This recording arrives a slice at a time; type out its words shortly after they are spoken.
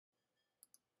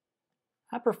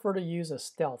I prefer to use a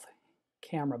stealth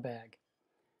camera bag.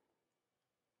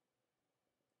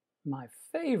 My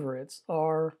favorites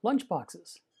are lunch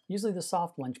boxes, usually the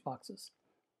soft lunch boxes.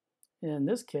 In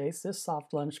this case, this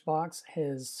soft lunch box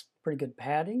has pretty good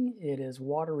padding. It is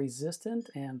water resistant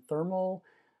and thermal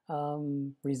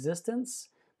resistance.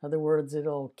 In other words,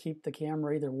 it'll keep the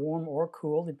camera either warm or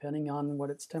cool depending on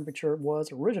what its temperature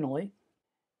was originally.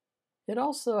 It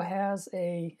also has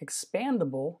a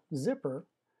expandable zipper,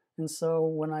 and so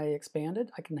when I expand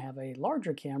it, I can have a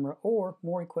larger camera or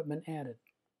more equipment added.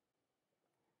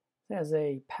 It has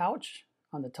a pouch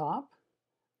on the top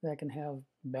that can have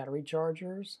battery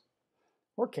chargers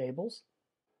or cables.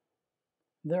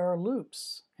 There are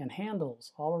loops and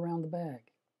handles all around the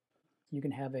bag. You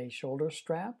can have a shoulder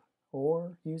strap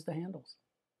or use the handles.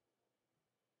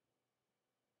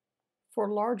 For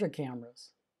larger cameras,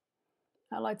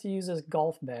 I like to use this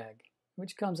golf bag,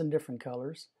 which comes in different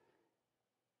colors.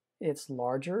 It's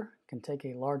larger, can take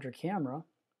a larger camera.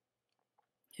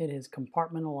 It is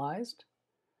compartmentalized,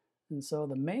 and so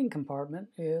the main compartment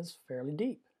is fairly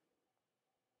deep.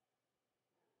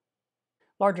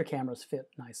 Larger cameras fit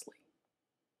nicely.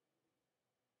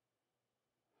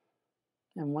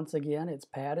 And once again, it's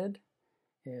padded.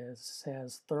 It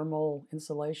has thermal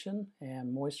insulation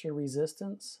and moisture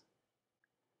resistance.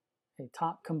 A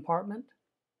top compartment,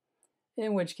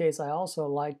 in which case I also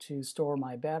like to store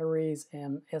my batteries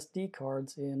and SD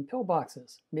cards in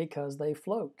pillboxes because they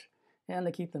float and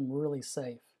they keep them really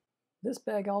safe. This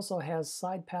bag also has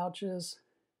side pouches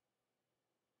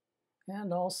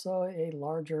and also a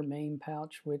larger main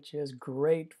pouch, which is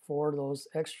great for those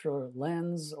extra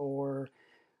lens or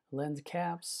lens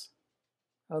caps,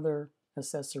 other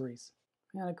accessories,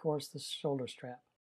 and of course the shoulder strap.